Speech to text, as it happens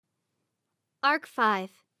Arc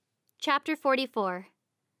 5, Chapter 44.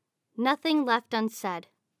 Nothing Left Unsaid.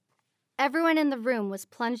 Everyone in the room was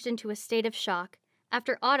plunged into a state of shock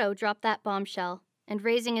after Otto dropped that bombshell and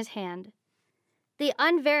raising his hand. The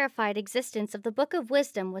unverified existence of the Book of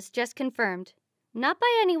Wisdom was just confirmed, not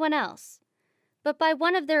by anyone else, but by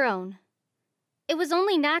one of their own. It was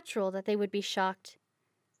only natural that they would be shocked,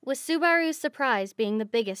 with Subaru's surprise being the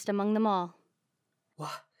biggest among them all.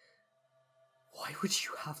 What? Why would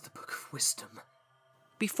you have the Book of Wisdom?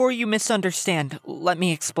 Before you misunderstand, let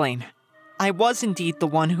me explain. I was indeed the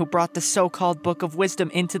one who brought the so-called Book of Wisdom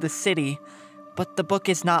into the city, but the book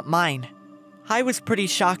is not mine. I was pretty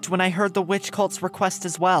shocked when I heard the witch cult's request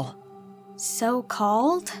as well.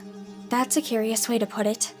 So-called? That's a curious way to put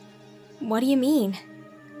it. What do you mean?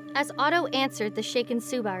 As Otto answered the shaken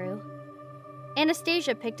Subaru,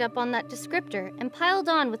 Anastasia picked up on that descriptor and piled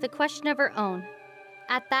on with a question of her own.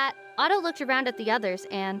 At that, Otto looked around at the others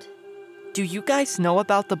and... Do you guys know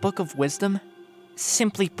about the Book of Wisdom?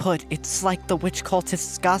 Simply put, it's like the witch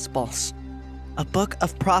cultist's Gospels. A book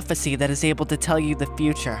of prophecy that is able to tell you the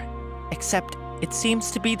future. Except, it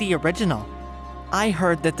seems to be the original. I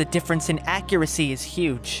heard that the difference in accuracy is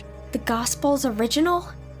huge. The Gospel's original?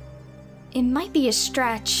 It might be a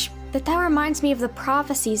stretch, but that reminds me of the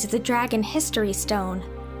prophecies of the Dragon History Stone.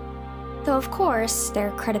 Though of course,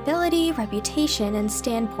 their credibility, reputation, and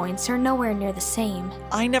standpoints are nowhere near the same.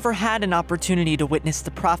 I never had an opportunity to witness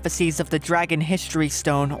the prophecies of the Dragon History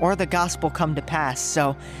Stone or the Gospel come to pass,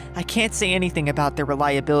 so I can't say anything about their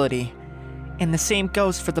reliability. And the same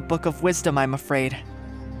goes for the Book of Wisdom, I'm afraid.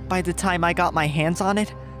 By the time I got my hands on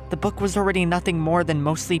it, the book was already nothing more than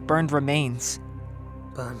mostly burned remains.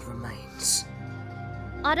 Burned remains.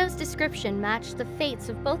 Otto's description matched the fates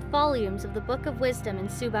of both volumes of the Book of Wisdom in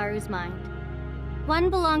Subaru's mind.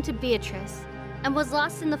 One belonged to Beatrice, and was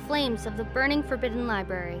lost in the flames of the burning Forbidden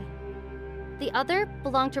Library. The other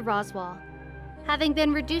belonged to Roswaal, having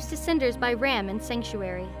been reduced to cinders by Ram in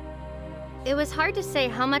Sanctuary. It was hard to say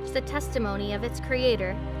how much the testimony of its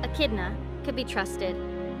creator, Echidna, could be trusted.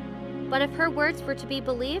 But if her words were to be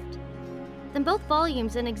believed, then both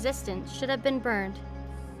volumes in existence should have been burned.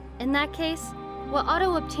 In that case, what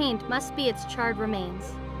Otto obtained must be its charred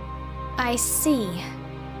remains. I see.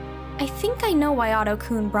 I think I know why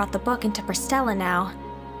Otto-kun brought the book into Priscilla now.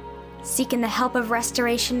 Seeking the help of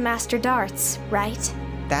Restoration Master Darts, right?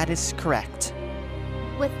 That is correct.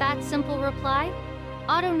 With that simple reply,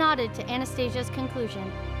 Otto nodded to Anastasia's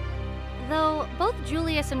conclusion. Though both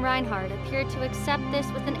Julius and Reinhard appeared to accept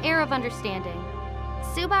this with an air of understanding,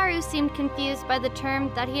 Subaru seemed confused by the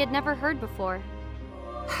term that he had never heard before.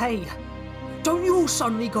 Hey, don't you all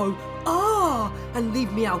suddenly go, "Ah!" and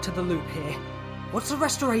leave me out of the loop here. What's a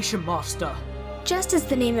Restoration Master? Just as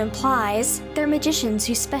the name implies, they're magicians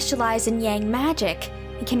who specialize in yang magic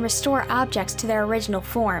and can restore objects to their original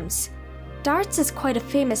forms. Darts is quite a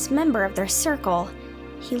famous member of their circle.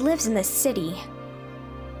 He lives in this city.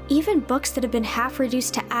 Even books that have been half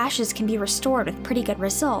reduced to ashes can be restored with pretty good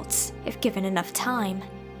results, if given enough time.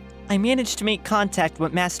 I managed to make contact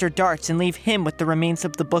with Master Darts and leave him with the remains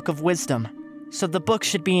of the Book of Wisdom. So the book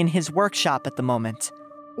should be in his workshop at the moment.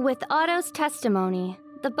 With Otto's testimony,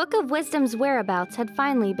 the Book of Wisdom's whereabouts had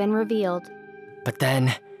finally been revealed. But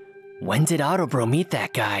then, when did Autobro meet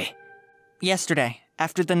that guy? Yesterday,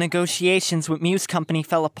 after the negotiations with Muse Company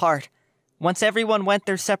fell apart. Once everyone went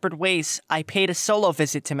their separate ways, I paid a solo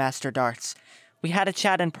visit to Master Darts. We had a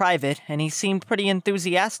chat in private, and he seemed pretty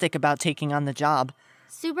enthusiastic about taking on the job.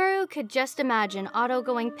 Subaru could just imagine Otto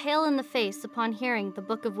going pale in the face upon hearing the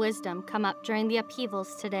Book of Wisdom come up during the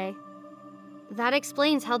upheavals today. That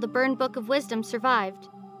explains how the burned Book of Wisdom survived,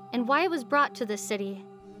 and why it was brought to this city.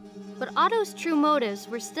 But Otto's true motives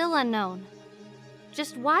were still unknown.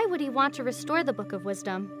 Just why would he want to restore the Book of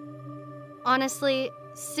Wisdom? Honestly,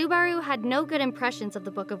 Subaru had no good impressions of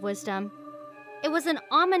the Book of Wisdom. It was an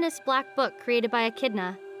ominous black book created by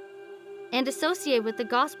Echidna, and associated with the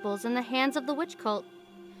Gospels in the hands of the witch cult.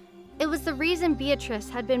 It was the reason Beatrice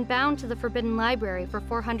had been bound to the Forbidden Library for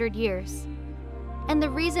 400 years, and the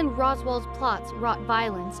reason Roswaal's plots wrought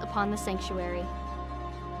violence upon the Sanctuary.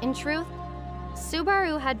 In truth,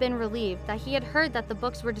 Subaru had been relieved that he had heard that the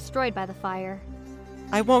books were destroyed by the fire.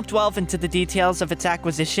 I won't delve into the details of its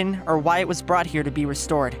acquisition or why it was brought here to be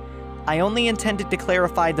restored. I only intended to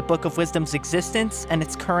clarify the Book of Wisdom's existence and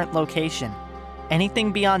its current location.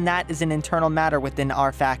 Anything beyond that is an internal matter within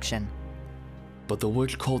our faction. But the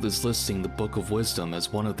witch cult is listing the Book of Wisdom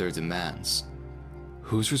as one of their demands.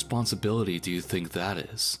 Whose responsibility do you think that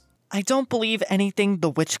is? I don't believe anything the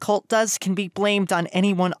witch cult does can be blamed on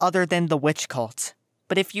anyone other than the witch cult.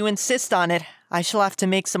 But if you insist on it, I shall have to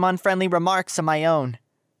make some unfriendly remarks of my own.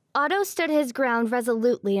 Otto stood his ground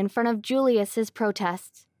resolutely in front of Julius's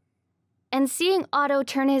protests. And seeing Otto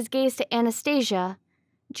turn his gaze to Anastasia,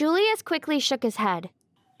 Julius quickly shook his head.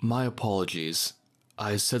 My apologies.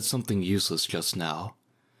 I said something useless just now.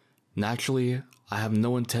 Naturally, I have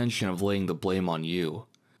no intention of laying the blame on you.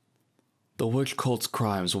 The witch cult's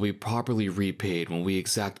crimes will be properly repaid when we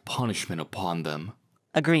exact punishment upon them.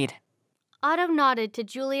 Agreed. Otto nodded to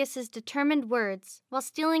Julius's determined words while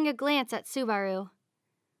stealing a glance at Subaru.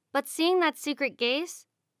 But seeing that secret gaze,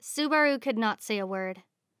 Subaru could not say a word.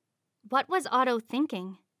 What was Otto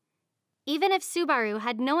thinking? Even if Subaru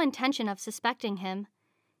had no intention of suspecting him,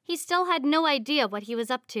 he still had no idea what he was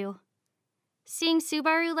up to. Seeing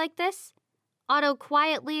Subaru like this, Otto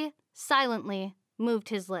quietly, silently moved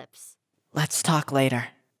his lips. Let's talk later.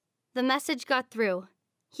 The message got through.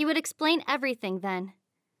 He would explain everything then.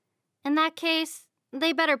 In that case,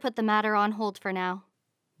 they better put the matter on hold for now.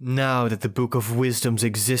 Now that the Book of Wisdom's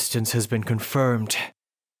existence has been confirmed,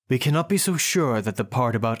 we cannot be so sure that the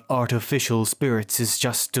part about artificial spirits is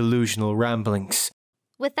just delusional ramblings.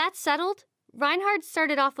 With that settled, Reinhard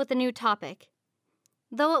started off with a new topic.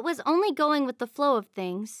 Though it was only going with the flow of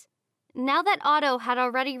things, now that Otto had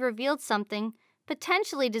already revealed something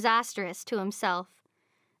potentially disastrous to himself,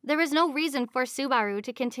 there was no reason for Subaru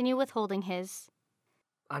to continue withholding his.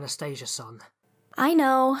 Anastasia-san. I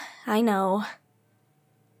know.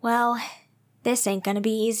 Well, this ain't gonna be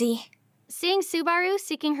easy. Seeing Subaru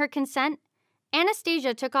seeking her consent,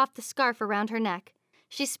 Anastasia took off the scarf around her neck.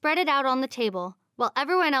 She spread it out on the table, while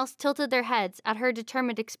everyone else tilted their heads at her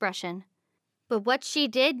determined expression. But what she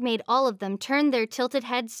did made all of them turn their tilted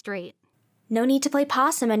heads straight. No need to play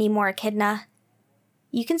possum anymore, Echidna.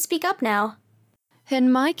 You can speak up now.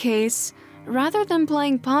 In my case, rather than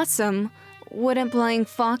playing possum, wouldn't playing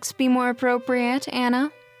fox be more appropriate,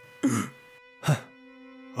 Anna?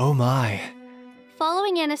 Oh my.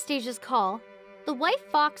 Following Anastasia's call, the white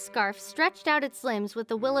fox scarf stretched out its limbs with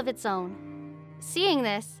a will of its own. Seeing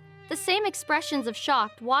this, the same expressions of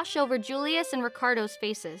shock washed over Julius and Ricardo's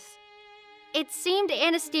faces. It seemed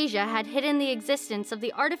Anastasia had hidden the existence of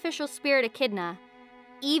the artificial spirit Echidna,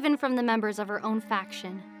 even from the members of her own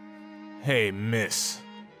faction. Hey, miss.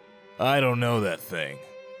 I don't know that thing.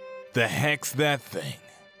 The heck's that thing?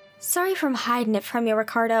 Sorry for hiding it from you,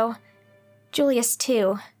 Ricardo. Julius,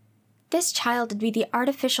 too. This child would be the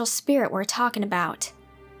artificial spirit we're talking about.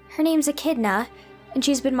 Her name's Echidna, and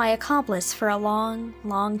she's been my accomplice for a long,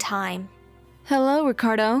 long time. Hello,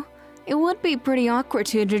 Ricardo. It would be pretty awkward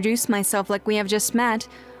to introduce myself like we have just met,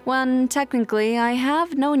 when technically I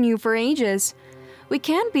have known you for ages. We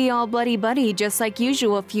can be all buddy-buddy just like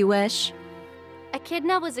usual if you wish.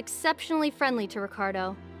 Echidna was exceptionally friendly to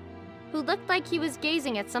Ricardo, who looked like he was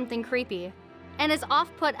gazing at something creepy. And as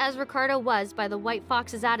off-put as Ricardo was by the white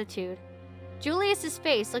fox's attitude, Julius's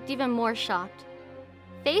face looked even more shocked.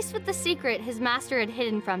 Faced with the secret his master had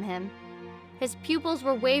hidden from him, his pupils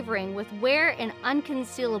were wavering with wear and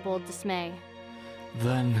unconcealable dismay.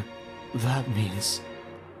 Then, that means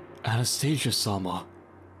Anastasia-sama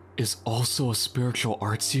is also a spiritual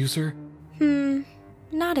arts user?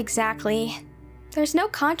 Not exactly. There's no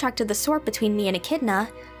contract of the sort between me and Echidna.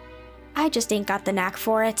 I just ain't got the knack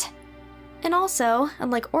for it. And also,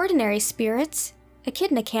 unlike ordinary spirits,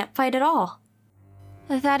 Echidna can't fight at all.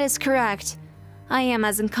 That is correct. I am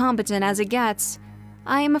as incompetent as it gets.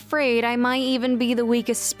 I am afraid I might even be the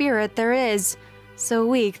weakest spirit there is, so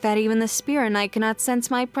weak that even the spirit knight cannot sense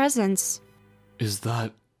my presence. Is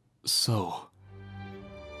that so?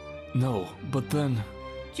 No, but then...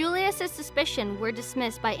 Julius's suspicions were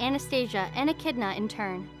dismissed by Anastasia and Echidna in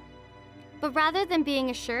turn. But rather than being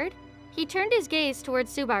assured, he turned his gaze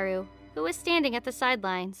towards Subaru, who was standing at the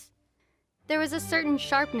sidelines. There was a certain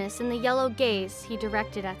sharpness in the yellow gaze he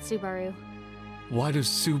directed at Subaru. Why does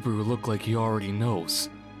Subaru look like he already knows,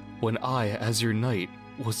 when I, as your knight,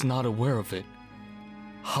 was not aware of it?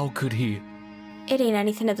 How could he? It ain't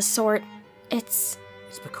anything of the sort. It's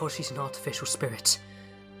because she's an artificial spirit.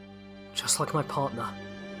 Just like my partner,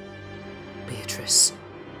 Beatrice.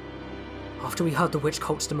 After we heard the witch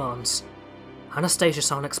cult's demands,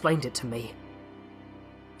 Anastasia-san explained it to me.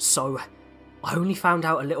 So, I only found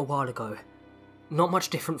out a little while ago. Not much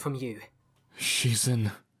different from you. She's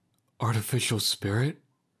an artificial spirit?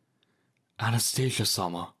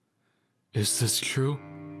 Anastasia-sama, is this true?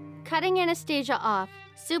 Cutting Anastasia off,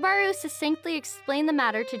 Subaru succinctly explained the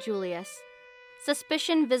matter to Julius,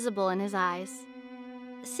 suspicion visible in his eyes.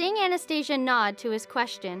 Seeing Anastasia nod to his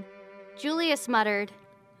question, Julius muttered,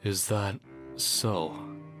 Is that so?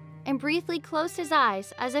 And briefly closed his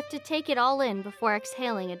eyes as if to take it all in before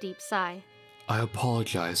exhaling a deep sigh. I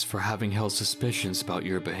apologize for having held suspicions about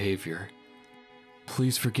your behavior.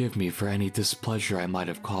 Please forgive me for any displeasure I might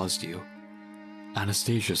have caused you.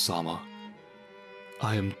 Anastasia-sama,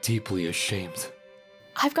 I am deeply ashamed.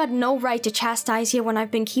 I've got no right to chastise you when I've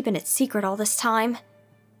been keeping it secret all this time.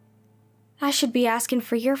 I should be asking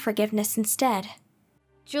for your forgiveness instead.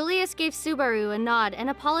 Julius gave Subaru a nod and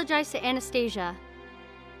apologized to Anastasia.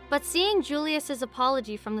 But seeing Julius's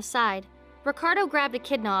apology from the side, Ricardo grabbed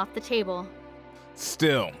Echidna off the table.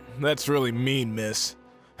 Still, that's really mean, miss.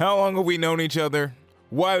 How long have we known each other?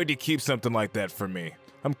 Why would you keep something like that from me?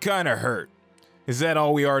 I'm kinda hurt. Is that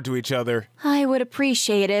all we are to each other? I would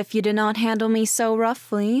appreciate it if you did not handle me so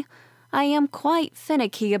roughly. I am quite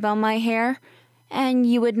finicky about my hair, and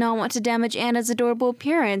you would not want to damage Anna's adorable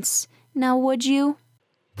appearance. Now would you?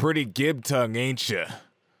 Pretty gib tongue, ain't ya?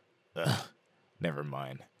 Never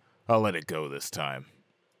mind. I'll let it go this time.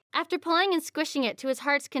 After pulling and squishing it to his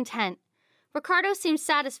heart's content, Ricardo seemed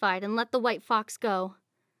satisfied and let the white fox go.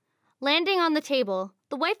 Landing on the table,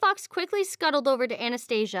 the white fox quickly scuttled over to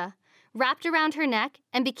Anastasia, wrapped around her neck,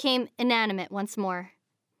 and became inanimate once more.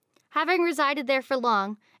 Having resided there for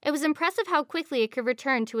long, it was impressive how quickly it could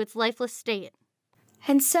return to its lifeless state.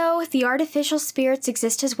 And so, the artificial spirits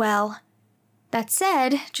exist as well. That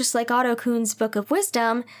said, just like Otto-kun's Book of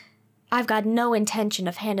Wisdom, I've got no intention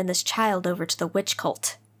of handing this child over to the witch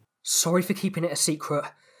cult. Sorry for keeping it a secret,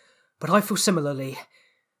 but I feel similarly.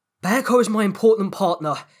 Bearko is my important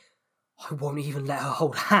partner. I won't even let her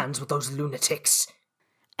hold hands with those lunatics.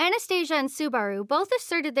 Anastasia and Subaru both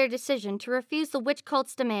asserted their decision to refuse the witch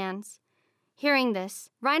cult's demands. Hearing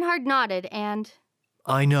this, Reinhard nodded and...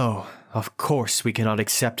 I know. Of course we cannot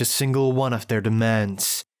accept a single one of their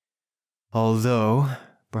demands. Although,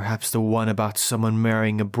 perhaps the one about someone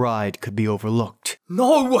marrying a bride could be overlooked.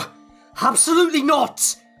 No! Absolutely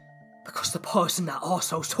not! Because the person that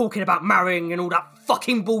arsehole's talking about marrying and all that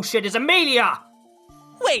fucking bullshit is Amelia!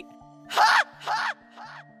 Wait!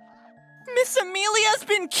 Miss Amelia's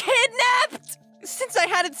been kidnapped? Since I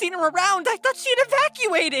hadn't seen her around, I thought she'd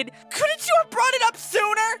evacuated. Couldn't you have brought it up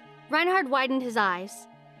sooner? Reinhard widened his eyes,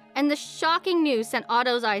 and the shocking news sent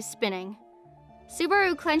Otto's eyes spinning.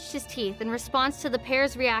 Subaru clenched his teeth in response to the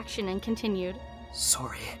pair's reaction and continued.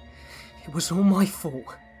 Sorry. It was all my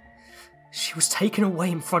fault. She was taken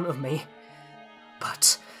away in front of me.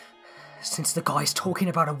 But since the guy's talking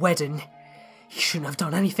about a wedding, he shouldn't have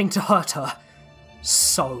done anything to hurt her.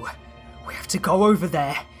 So, we have to go over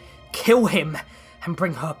there, kill him, and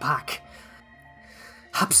bring her back.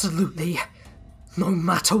 Absolutely. No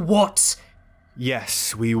matter what.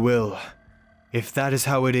 Yes, we will. If that is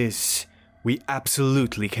how it is, we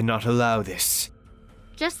absolutely cannot allow this.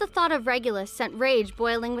 Just the thought of Regulus sent rage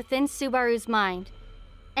boiling within Subaru's mind.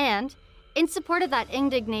 And, in support of that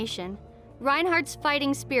indignation, Reinhard's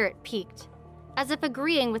fighting spirit peaked, as if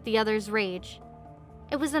agreeing with the other's rage.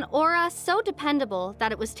 It was an aura so dependable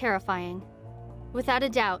that it was terrifying. Without a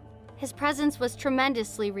doubt, his presence was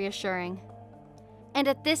tremendously reassuring. And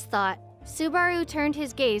at this thought, Subaru turned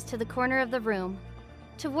his gaze to the corner of the room,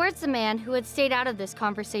 towards the man who had stayed out of this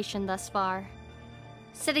conversation thus far.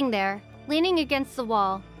 Sitting there, leaning against the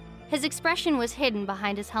wall, his expression was hidden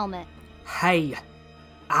behind his helmet. Hey,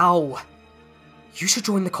 ow. You should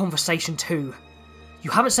join the conversation too.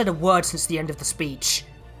 You haven't said a word since the end of the speech.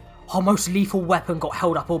 Our most lethal weapon got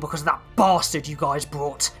held up all because of that bastard you guys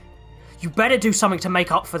brought. You better do something to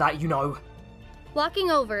make up for that, you know. Walking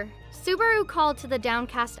over, Subaru called to the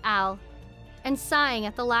downcast Al, and sighing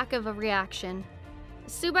at the lack of a reaction,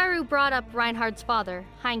 Subaru brought up Reinhard's father,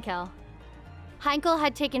 Heinkel. Heinkel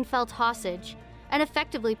had taken Felt hostage and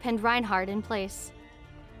effectively pinned Reinhard in place.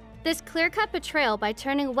 This clear-cut betrayal by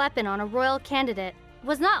turning a weapon on a royal candidate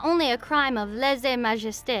was not only a crime of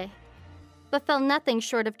lèse-majesté, but fell nothing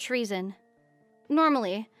short of treason.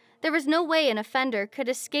 Normally, there was no way an offender could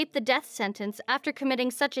escape the death sentence after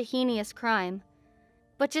committing such a heinous crime.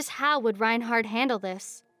 But just how would Reinhard handle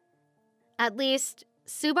this? At least,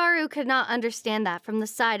 Subaru could not understand that from the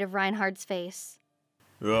side of Reinhard's face.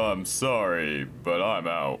 I'm sorry, but I'm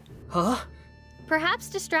out. Huh? Perhaps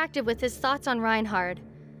distracted with his thoughts on Reinhard,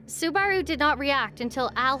 Subaru did not react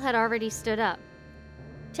until Al had already stood up.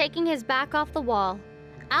 Taking his back off the wall,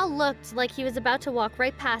 Al looked like he was about to walk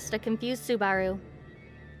right past a confused Subaru.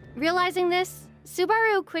 Realizing this,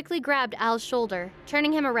 Subaru quickly grabbed Al's shoulder,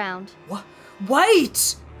 turning him around. What?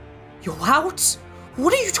 Wait! You're out?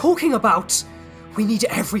 What are you talking about? We need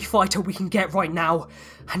every fighter we can get right now,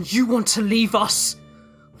 and you want to leave us?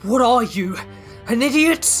 What are you? An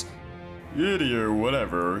idiot? Idiot or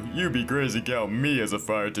whatever, you be crazy count me as a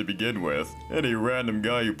fighter to begin with. Any random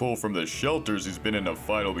guy you pull from the shelters who's been in a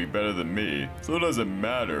fight will be better than me, so it doesn't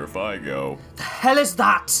matter if I go. The hell is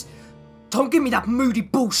that? Don't give me that moody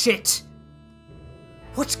bullshit!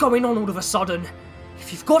 What's going on all of a sudden?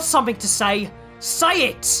 If you've got something to say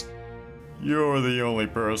it! You're the only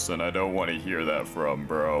person I don't want to hear that from,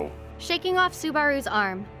 bro. Shaking off Subaru's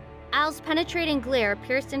arm, Al's penetrating glare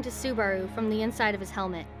pierced into Subaru from the inside of his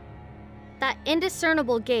helmet. That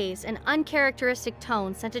indiscernible gaze and uncharacteristic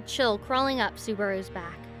tone sent a chill crawling up Subaru's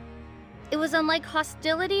back. It was unlike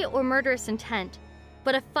hostility or murderous intent,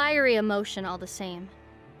 but a fiery emotion all the same.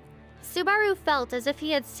 Subaru felt as if he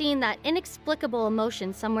had seen that inexplicable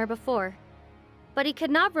emotion somewhere before, but he could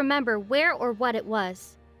not remember where or what it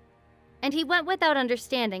was. And he went without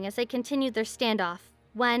understanding as they continued their standoff,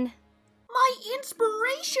 when... My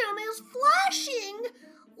inspiration is flashing!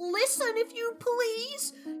 Listen, if you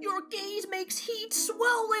please. Your gaze makes heat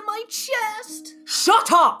swell in my chest.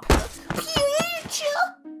 Shut up! Peach!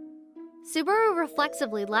 Subaru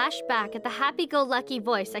reflexively lashed back at the happy-go-lucky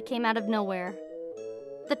voice that came out of nowhere.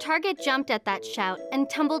 The target jumped at that shout and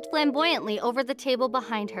tumbled flamboyantly over the table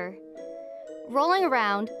behind her. Rolling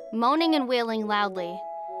around, moaning and wailing loudly,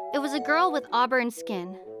 it was a girl with auburn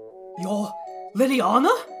skin. You're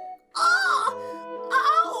Liliana? Ah!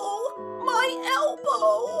 Ow! My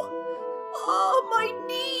elbow! Ah, my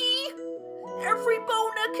knee! Every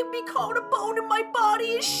bone that can be called a bone in my body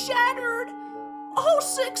is shattered! All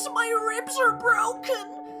 6 of my ribs are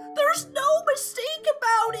broken! There's no mistake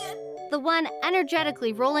about it! The one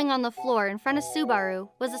energetically rolling on the floor in front of Subaru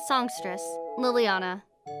was a songstress, Liliana.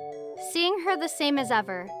 Seeing her the same as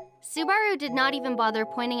ever, Subaru did not even bother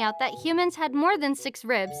pointing out that humans had more than 6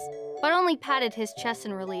 ribs, but only patted his chest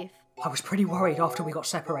in relief. I was pretty worried after we got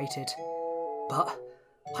separated, but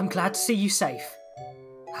I'm glad to see you safe.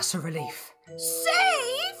 That's a relief.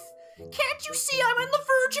 Safe? Can't you see I'm on the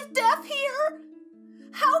verge of death here?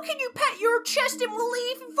 How can you pat your chest in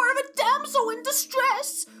relief in front of a damsel in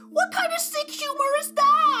distress? What kind of sick humor is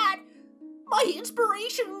that? My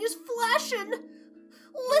inspiration is flashing.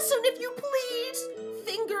 Listen, if you please.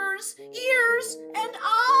 Fingers, ears, and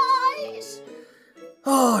eyes.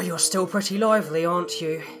 Oh, you're still pretty lively, aren't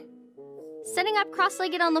you? Sitting up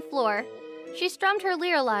cross-legged on the floor, she strummed her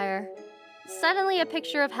lyre, suddenly a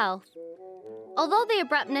picture of health. Although the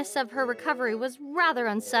abruptness of her recovery was rather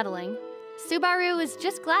unsettling, Subaru was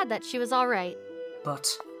just glad that she was all right. But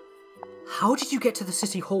how did you get to the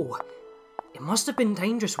city hall? It must have been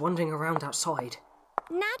dangerous wandering around outside.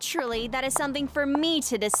 Naturally, that is something for me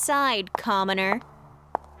to decide, commoner.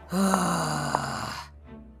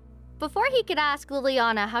 Before he could ask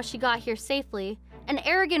Liliana how she got here safely, an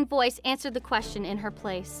arrogant voice answered the question in her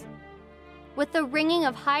place. With the ringing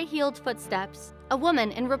of high-heeled footsteps, a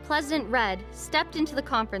woman in resplendent red stepped into the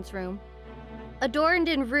conference room. Adorned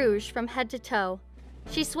in rouge from head to toe,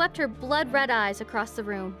 she swept her blood-red eyes across the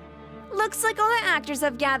room. Looks like all the actors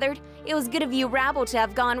have gathered. It was good of you rabble to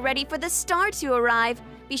have gone ready for the star to arrive.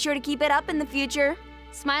 Be sure to keep it up in the future.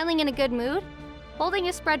 Smiling in a good mood, holding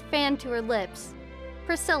a spread fan to her lips,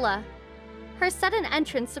 Priscilla. Her sudden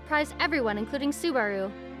entrance surprised everyone, including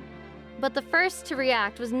Subaru. But the first to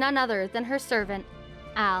react was none other than her servant,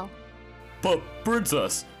 Al. But,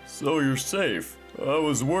 Princess, so you're safe. I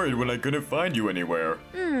was worried when I couldn't find you anywhere.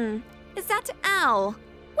 Is that Al?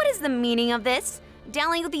 What is the meaning of this?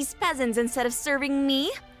 Dallying with these peasants instead of serving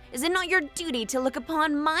me? Is it not your duty to look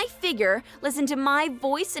upon my figure, listen to my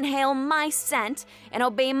voice, inhale my scent, and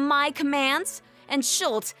obey my commands? And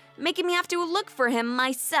Schult, making me have to look for him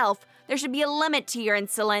myself. There should be a limit to your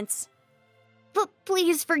insolence.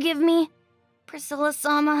 Please forgive me,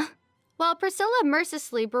 Priscilla-sama. While Priscilla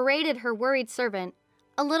mercilessly berated her worried servant,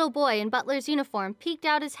 a little boy in butler's uniform peeked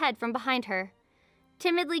out his head from behind her,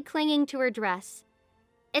 timidly clinging to her dress.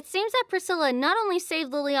 It seems that Priscilla not only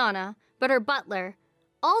saved Liliana, but her butler,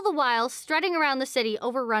 all the while strutting around the city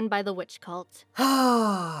overrun by the witch cult.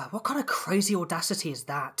 What kind of crazy audacity is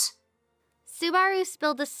that? Subaru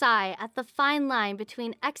spilled a sigh at the fine line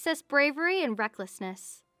between excess bravery and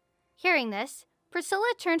recklessness. Hearing this,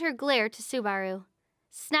 Priscilla turned her glare to Subaru.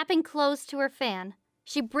 Snapping close to her fan,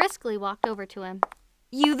 she briskly walked over to him.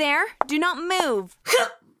 You there? Do not move!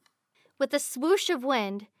 With a swoosh of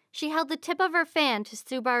wind, she held the tip of her fan to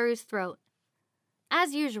Subaru's throat.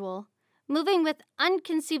 As usual, moving with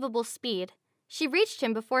inconceivable speed, she reached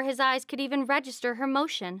him before his eyes could even register her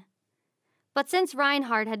motion. But since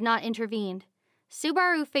Reinhard had not intervened,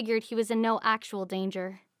 Subaru figured he was in no actual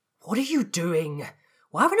danger. What are you doing?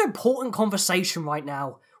 We're having an important conversation right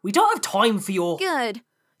now. We don't have time for your... Good.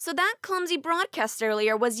 So that clumsy broadcast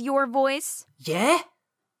earlier was your voice? Yeah?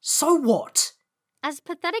 So what? As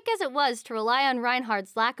pathetic as it was to rely on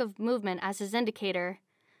Reinhard's lack of movement as his indicator,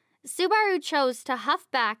 Subaru chose to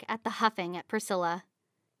huff back at the huffing at Priscilla.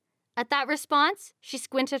 At that response, she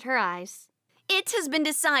squinted her eyes. It has been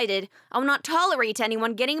decided. I will not tolerate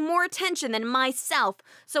anyone getting more attention than myself,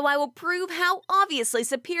 so I will prove how obviously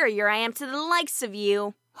superior I am to the likes of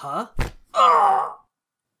you. Huh?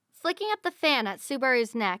 Flicking up the fan at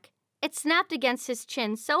Subaru's neck, it snapped against his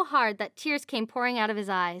chin so hard that tears came pouring out of his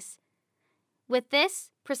eyes. With this,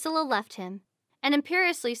 Priscilla left him, and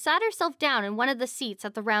imperiously sat herself down in one of the seats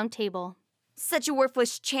at the round table. Such a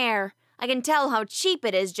worthless chair. I can tell how cheap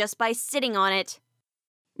it is just by sitting on it.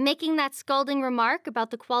 Making that scalding remark about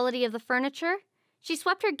the quality of the furniture, she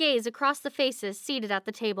swept her gaze across the faces seated at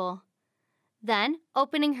the table. Then,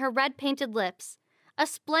 opening her red-painted lips, a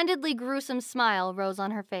splendidly gruesome smile rose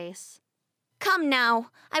on her face. Come now,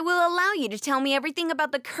 I will allow you to tell me everything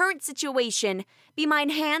about the current situation. Be mine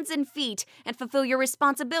hands and feet, and fulfill your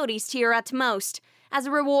responsibilities to your utmost. As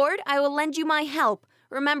a reward, I will lend you my help.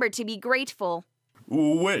 Remember to be grateful.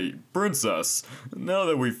 Wait, Princess. Now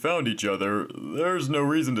that we've found each other, there's no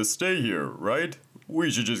reason to stay here, right? We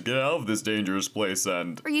should just get out of this dangerous place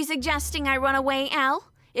and... Are you suggesting I run away, Al?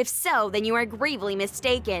 If so, then you are gravely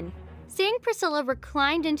mistaken. Seeing Priscilla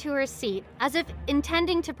reclined into her seat as if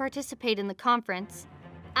intending to participate in the conference,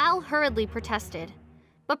 Al hurriedly protested.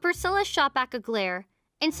 But Priscilla shot back a glare,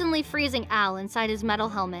 instantly freezing Al inside his metal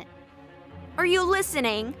helmet. Are you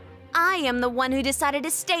listening? I am the one who decided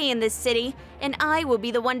to stay in this city, and I will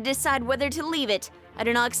be the one to decide whether to leave it. I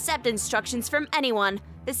do not accept instructions from anyone.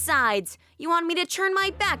 Besides, you want me to turn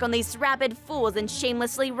my back on these rabid fools and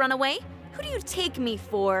shamelessly run away? Who do you take me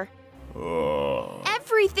for?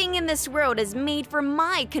 Everything in this world is made for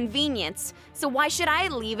my convenience, so why should I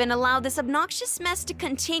leave and allow this obnoxious mess to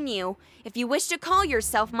continue? If you wish to call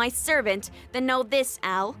yourself my servant, then know this,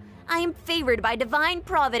 Al. I am favored by divine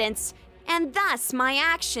providence, and thus my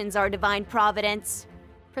actions are divine providence.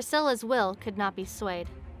 Priscilla's will could not be swayed.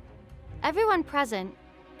 Everyone present,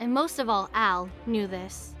 and most of all Al, knew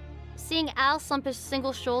this. Seeing Al slump his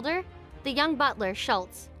single shoulder, the young butler,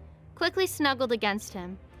 Schult, quickly snuggled against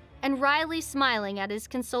him, and wryly smiling at his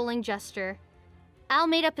consoling gesture, Al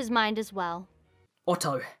made up his mind as well.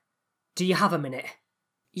 Otto, do you have a minute?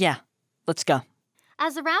 Yeah, let's go.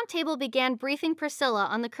 As the round table began briefing Priscilla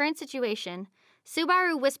on the current situation,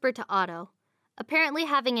 Subaru whispered to Otto. Apparently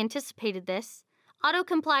having anticipated this, Otto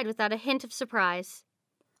complied without a hint of surprise.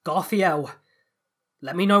 Garfiel,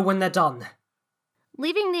 let me know when they're done.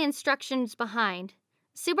 Leaving the instructions behind,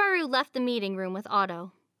 Subaru left the meeting room with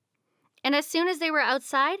Otto. And as soon as they were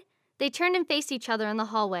outside, they turned and faced each other in the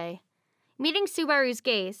hallway. Meeting Subaru's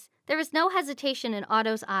gaze, there was no hesitation in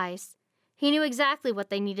Otto's eyes. He knew exactly what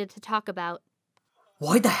they needed to talk about.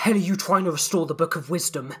 Why the hell are you trying to restore the Book of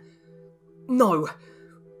Wisdom? No,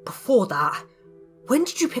 before that, when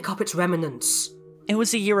did you pick up its remnants? It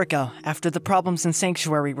was a year ago, after the problems in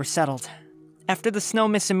Sanctuary were settled. After the snow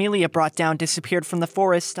Miss Amelia brought down disappeared from the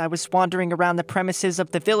forest, I was wandering around the premises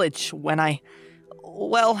of the village when I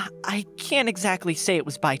can't exactly say it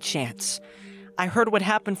was by chance. I heard what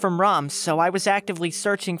happened from Rom, so I was actively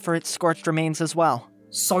searching for its scorched remains as well.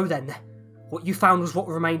 So then, what you found was what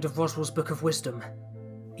remained of Roswell's Book of Wisdom?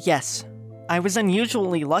 Yes. I was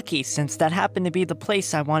unusually lucky since that happened to be the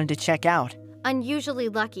place I wanted to check out. Unusually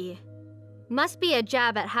lucky. Must be a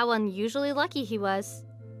jab at how unusually lucky he was.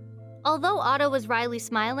 Although Otto was wryly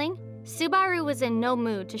smiling, Subaru was in no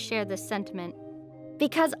mood to share this sentiment.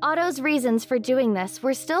 Because Otto's reasons for doing this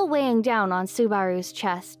were still weighing down on Subaru's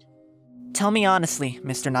chest. Tell me honestly,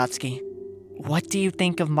 Mr. Natsuki, what do you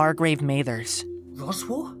think of Margrave Mathers?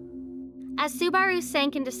 Roswell? As Subaru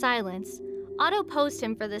sank into silence, Otto posed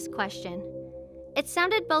him for this question. It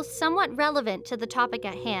sounded both somewhat relevant to the topic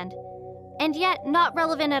at hand, and yet not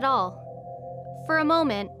relevant at all. For a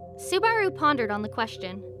moment, Subaru pondered on the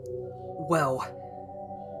question. Well,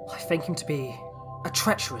 I think him to be a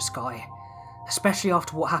treacherous guy, especially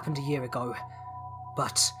after what happened a year ago.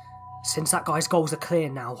 But since that guy's goals are clear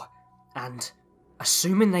now, and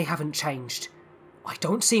assuming they haven't changed, I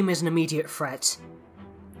don't see him as an immediate threat.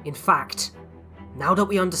 In fact, now that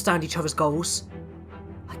we understand each other's goals,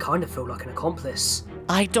 I kind of feel like an accomplice.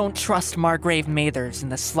 I don't trust Margrave Mathers in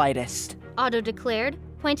the slightest, Otto declared,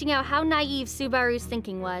 pointing out how naive Subaru's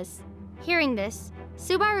thinking was. Hearing this,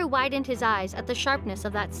 Subaru widened his eyes at the sharpness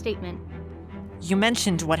of that statement. You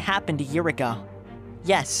mentioned what happened a year ago.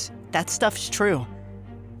 Yes, that stuff's true.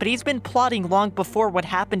 But he's been plotting long before what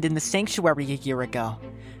happened in the Sanctuary a year ago.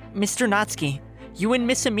 Mr. Natsuki, you and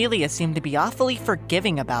Miss Amelia seem to be awfully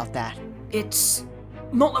forgiving about that. It's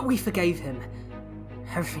not that we forgave him.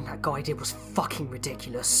 Everything that guy did was fucking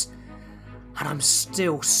ridiculous. And I'm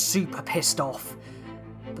still super pissed off.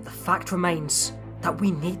 But the fact remains that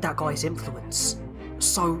we need that guy's influence.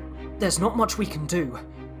 So, there's not much we can do.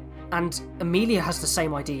 And Amelia has the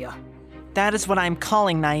same idea. That is what I'm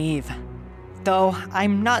calling naive. Though,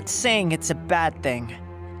 I'm not saying it's a bad thing.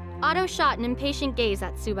 Otto shot an impatient gaze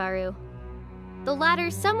at Subaru, the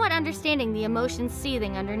latter somewhat understanding the emotions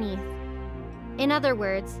seething underneath. In other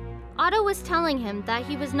words, Otto was telling him that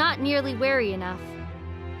he was not nearly wary enough.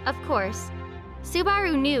 Of course,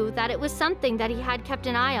 Subaru knew that it was something that he had kept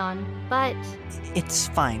an eye on, but... It's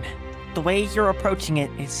fine. The way you're approaching it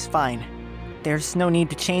is fine. There's no need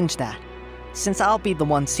to change that, since I'll be the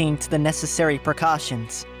one seeing to the necessary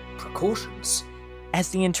precautions. Precautions? As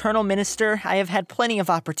the internal minister, I have had plenty of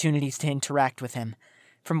opportunities to interact with him.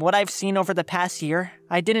 From what I've seen over the past year,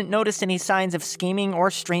 I didn't notice any signs of scheming or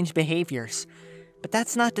strange behaviors. But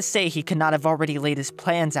that's not to say he could not have already laid his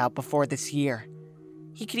plans out before this year.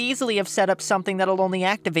 He could easily have set up something that'll only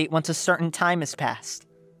activate once a certain time has passed.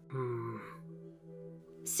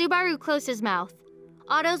 Subaru closed his mouth.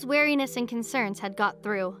 Otto's wariness and concerns had got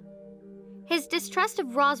through. His distrust of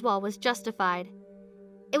Roswaal was justified.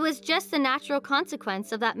 It was just the natural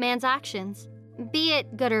consequence of that man's actions, be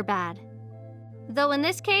it good or bad. Though in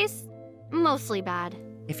this case, mostly bad.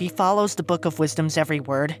 If he follows the Book of Wisdom's every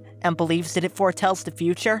word, and believes that it foretells the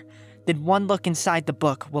future, then one look inside the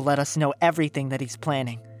book will let us know everything that he's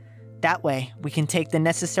planning. That way, we can take the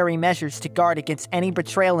necessary measures to guard against any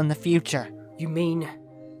betrayal in the future. You mean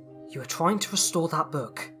you are trying to restore that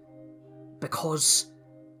book because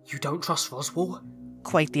you don't trust Roswaal?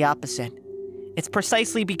 Quite the opposite. It's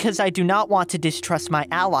precisely because I do not want to distrust my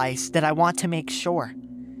allies that I want to make sure.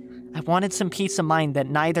 I wanted some peace of mind that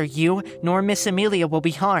neither you nor Miss Amelia will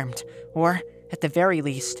be harmed, or, at the very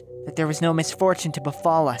least, that there was no misfortune to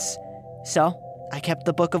befall us. So, I kept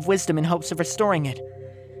the Book of Wisdom in hopes of restoring it.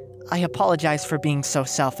 I apologize for being so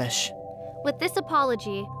selfish. With this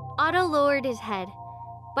apology, Otto lowered his head.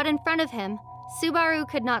 But in front of him, Subaru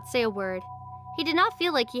could not say a word. He did not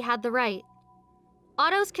feel like he had the right.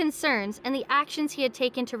 Otto's concerns and the actions he had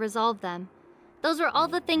taken to resolve them, those were all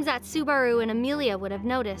the things that Subaru and Amelia would have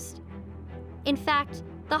noticed. In fact,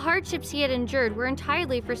 the hardships he had endured were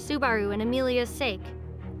entirely for Subaru and Amelia's sake.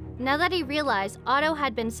 Now that he realized Otto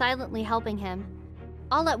had been silently helping him,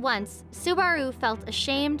 all at once, Subaru felt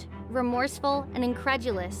ashamed, remorseful, and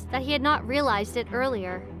incredulous that he had not realized it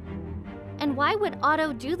earlier. And why would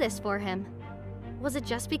Otto do this for him? Was it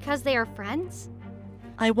just because they are friends?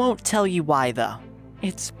 I won't tell you why, though.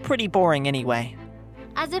 It's pretty boring anyway.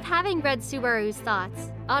 As if having read Subaru's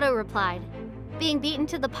thoughts, Otto replied. Being beaten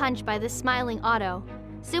to the punch by the smiling Otto,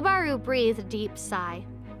 Subaru breathed a deep sigh.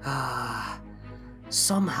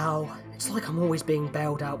 Somehow, it's like I'm always being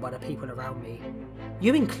bailed out by the people around me.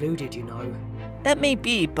 You included, you know. That may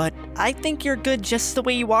be, but I think you're good just the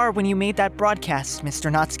way you are when you made that broadcast,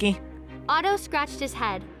 Mr. Natsuki. Otto scratched his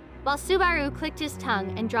head, while Subaru clicked his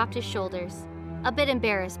tongue and dropped his shoulders, a bit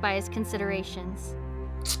embarrassed by his considerations.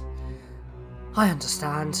 I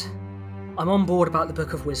understand. I'm on board about the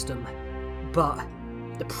Book of Wisdom. But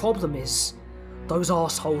the problem is, those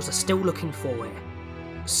arseholes are still looking for it.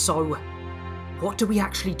 So, what do we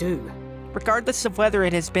actually do? Regardless of whether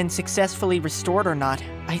it has been successfully restored or not,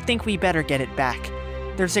 I think we better get it back.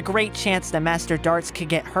 There's a great chance that Master Darts could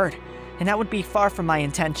get hurt, and that would be far from my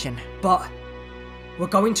intention. But we're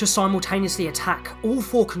going to simultaneously attack all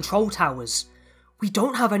 4 control towers. We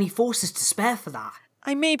don't have any forces to spare for that.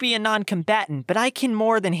 I may be a non-combatant, but I can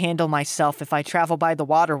more than handle myself if I travel by the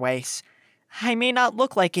waterways. I may not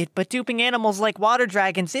look like it, but duping animals like water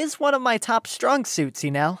dragons is one of my top strong suits, you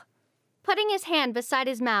know? Putting his hand beside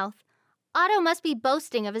his mouth, Otto must be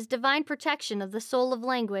boasting of his divine protection of the soul of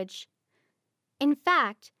language. In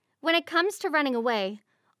fact, when it comes to running away,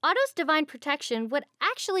 Otto's divine protection would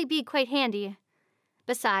actually be quite handy.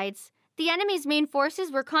 Besides, the enemy's main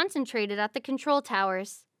forces were concentrated at the control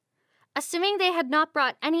towers. Assuming they had not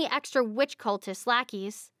brought any extra witch cultist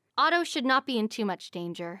lackeys, Otto should not be in too much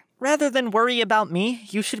danger. Rather than worry about me,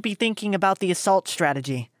 you should be thinking about the assault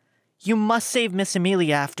strategy. You must save Miss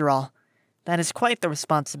Amelia after all. That is quite the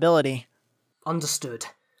responsibility. Understood.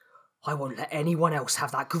 I won't let anyone else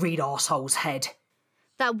have that greed arsehole's head.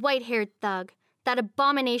 That white-haired thug, that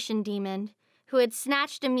abomination demon, who had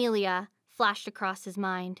snatched Amelia, flashed across his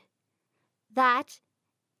mind. That,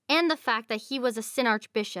 and the fact that he was a Sin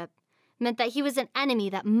Archbishop, meant that he was an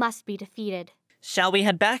enemy that must be defeated. Shall we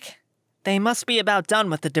head back? They must be about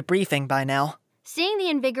done with the debriefing by now. Seeing the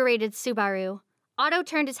invigorated Subaru, Otto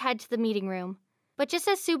turned his head to the meeting room, but just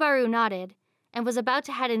as Subaru nodded and was about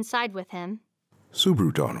to head inside with him,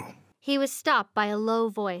 Subaru-Dono. He was stopped by a low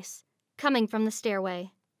voice, coming from the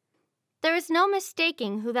stairway. There was no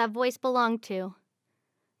mistaking who that voice belonged to.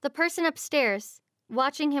 The person upstairs,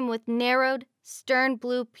 watching him with narrowed, stern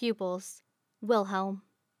blue pupils, Wilhelm.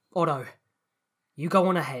 Otto, you go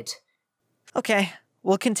on ahead. Okay,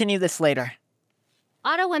 we'll continue this later.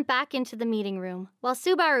 Otto went back into the meeting room, while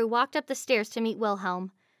Subaru walked up the stairs to meet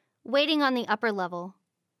Wilhelm, waiting on the upper level.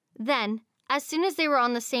 Then, as soon as they were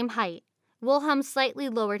on the same height, Wilhelm slightly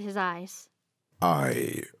lowered his eyes.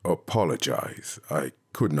 I apologize. I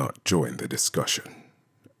could not join the discussion.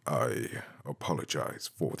 I apologize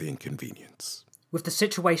for the inconvenience. With the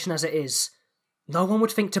situation as it is, no one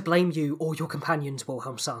would think to blame you or your companions,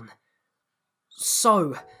 Wilhelm-san.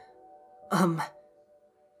 So,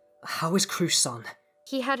 how is Cruz-san?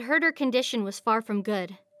 He had heard her condition was far from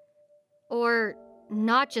good. Or,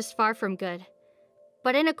 not just far from good,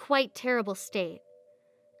 but in a quite terrible state.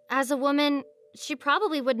 As a woman, she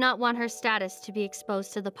probably would not want her status to be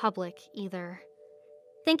exposed to the public, either.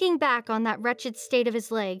 Thinking back on that wretched state of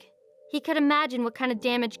his leg, he could imagine what kind of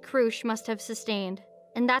damage Cruz must have sustained,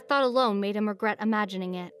 and that thought alone made him regret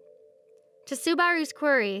imagining it. To Subaru's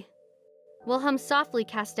query, Wilhelm softly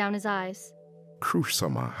cast down his eyes.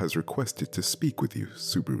 Cruz-sama has requested to speak with you,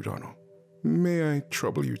 Subaru-dono. May I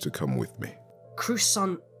trouble you to come with me?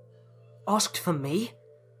 Cruz-san asked for me?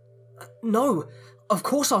 No, of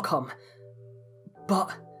course I'll come.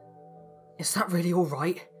 But is that really all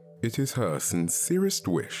right? It is her sincerest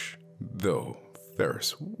wish, though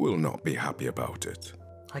Ferris will not be happy about it.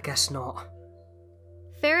 I guess not.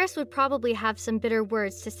 Ferris would probably have some bitter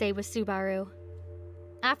words to say with Subaru.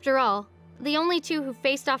 After all, the only two who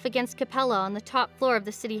faced off against Capella on the top floor of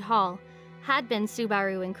the city hall had been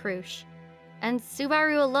Subaru and Cruz, and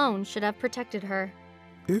Subaru alone should have protected her.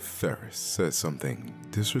 If Ferris says something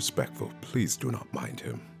disrespectful, please do not mind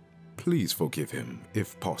him. Please forgive him,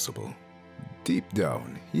 if possible. Deep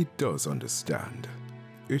down, he does understand.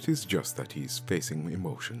 It is just that he's facing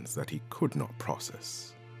emotions that he could not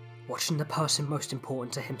process. Watching the person most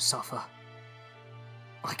important to him suffer.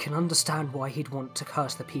 I can understand why he'd want to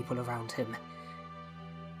curse the people around him.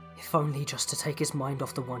 If only just to take his mind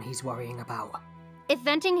off the one he's worrying about. If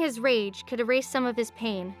venting his rage could erase some of his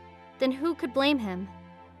pain, then who could blame him?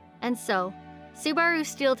 And so, Subaru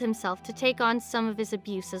steeled himself to take on some of his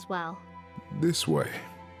abuse as well. This way.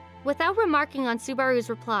 Without remarking on Subaru's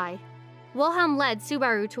reply, Wilhelm led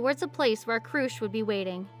Subaru towards a place where Cruz would be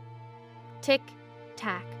waiting. Tick,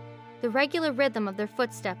 tack. The regular rhythm of their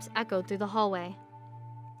footsteps echoed through the hallway.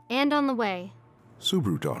 And on the way...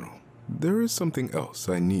 Subaru-dono, there is something else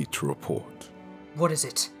I need to report. What is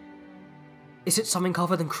it? Is it something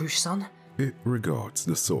other than Cruz-san? It regards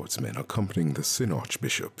the swordsmen accompanying the Sin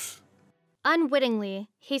Archbishops. Unwittingly,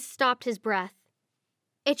 he stopped his breath.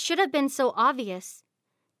 It should have been so obvious.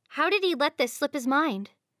 How did he let this slip his mind?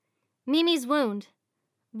 Mimi's wound,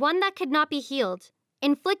 one that could not be healed,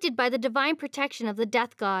 inflicted by the divine protection of the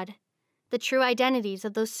death god. The true identities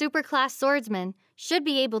of those super-class swordsmen should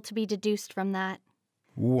be able to be deduced from that.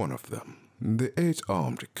 One of them, the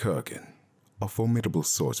 8-armed Kurgan, a formidable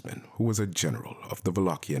swordsman who was a general of the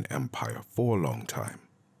Wallachian Empire for a long time.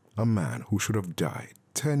 A man who should have died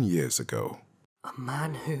 10 years ago. A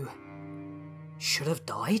man who should have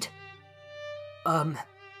died?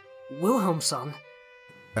 Wilhelm-san?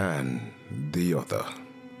 And the other.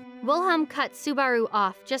 Wilhelm cut Subaru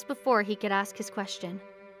off just before he could ask his question.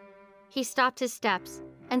 He stopped his steps,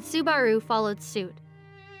 and Subaru followed suit.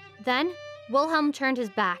 Then, Wilhelm turned his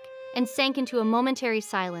back and sank into a momentary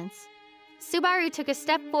silence. Subaru took a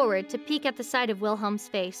step forward to peek at the side of Wilhelm's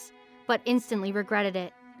face, but instantly regretted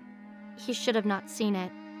it. He should have not seen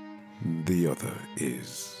it. The other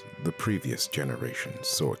is the previous generation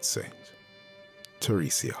sword saint,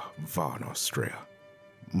 Teresia van Astrea,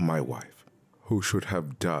 my wife, who should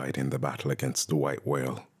have died in the battle against the White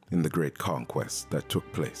Whale in the great conquest that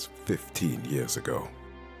took place 15 years ago.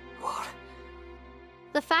 What?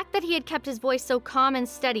 The fact that he had kept his voice so calm and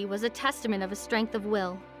steady was a testament of his strength of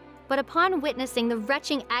will. But upon witnessing the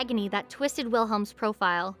retching agony that twisted Wilhelm's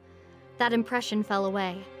profile, that impression fell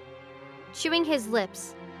away. Chewing his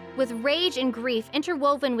lips, with rage and grief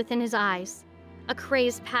interwoven within his eyes, a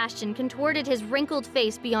crazed passion contorted his wrinkled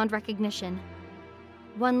face beyond recognition.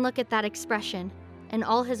 One look at that expression, and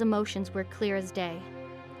all his emotions were clear as day.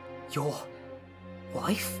 Your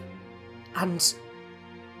wife? And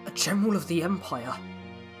a general of the Empire?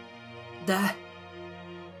 They're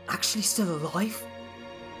actually still alive?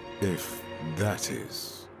 If that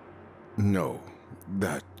is... No,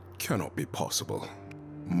 that cannot be possible.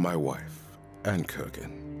 My wife and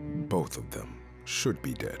Kurgan, both of them, should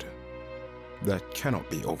be dead. That cannot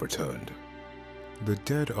be overturned. The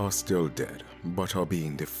dead are still dead, but are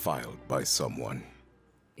being defiled by someone.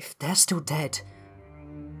 If they're still dead,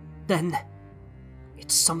 then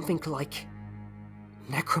it's something like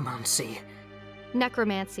necromancy.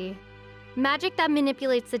 Necromancy. Magic that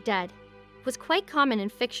manipulates the dead, was quite common in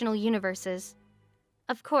fictional universes.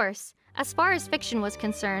 Of course, as far as fiction was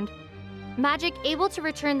concerned, magic able to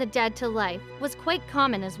return the dead to life was quite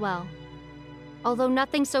common as well. Although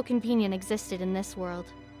nothing so convenient existed in this world.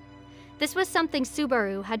 This was something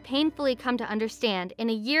Subaru had painfully come to understand in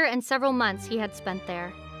a year and several months he had spent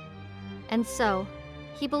there. And so,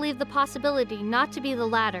 he believed the possibility not to be the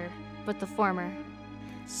latter, but the former.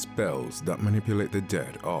 Spells that manipulate the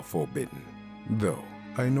dead are forbidden, though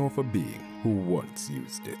I know of a being who once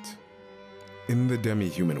used it. In the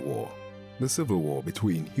Demi-Human War, the civil war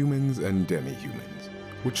between humans and demi-humans,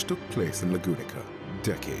 which took place in Lagunica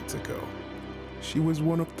decades ago, she was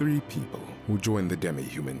one of 3 people who joined the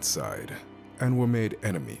demi-human side and were made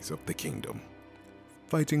enemies of the kingdom,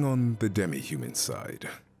 fighting on the demi-human side.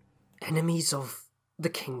 Enemies of the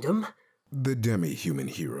kingdom? The demi-human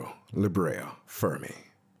hero, Librea, Fermi,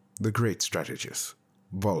 the great strategist,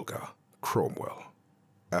 Volga, Cromwell,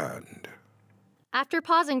 and... After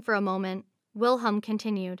pausing for a moment, Wilhelm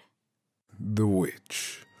continued. The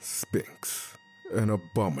witch, Sphinx, an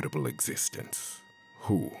abominable existence,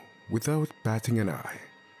 who, without batting an eye,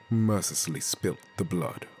 mercilessly spilt the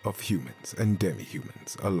blood of humans and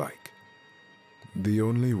demi-humans alike. The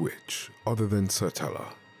only witch, other than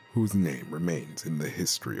Sertella, whose name remains in the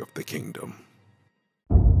history of the kingdom.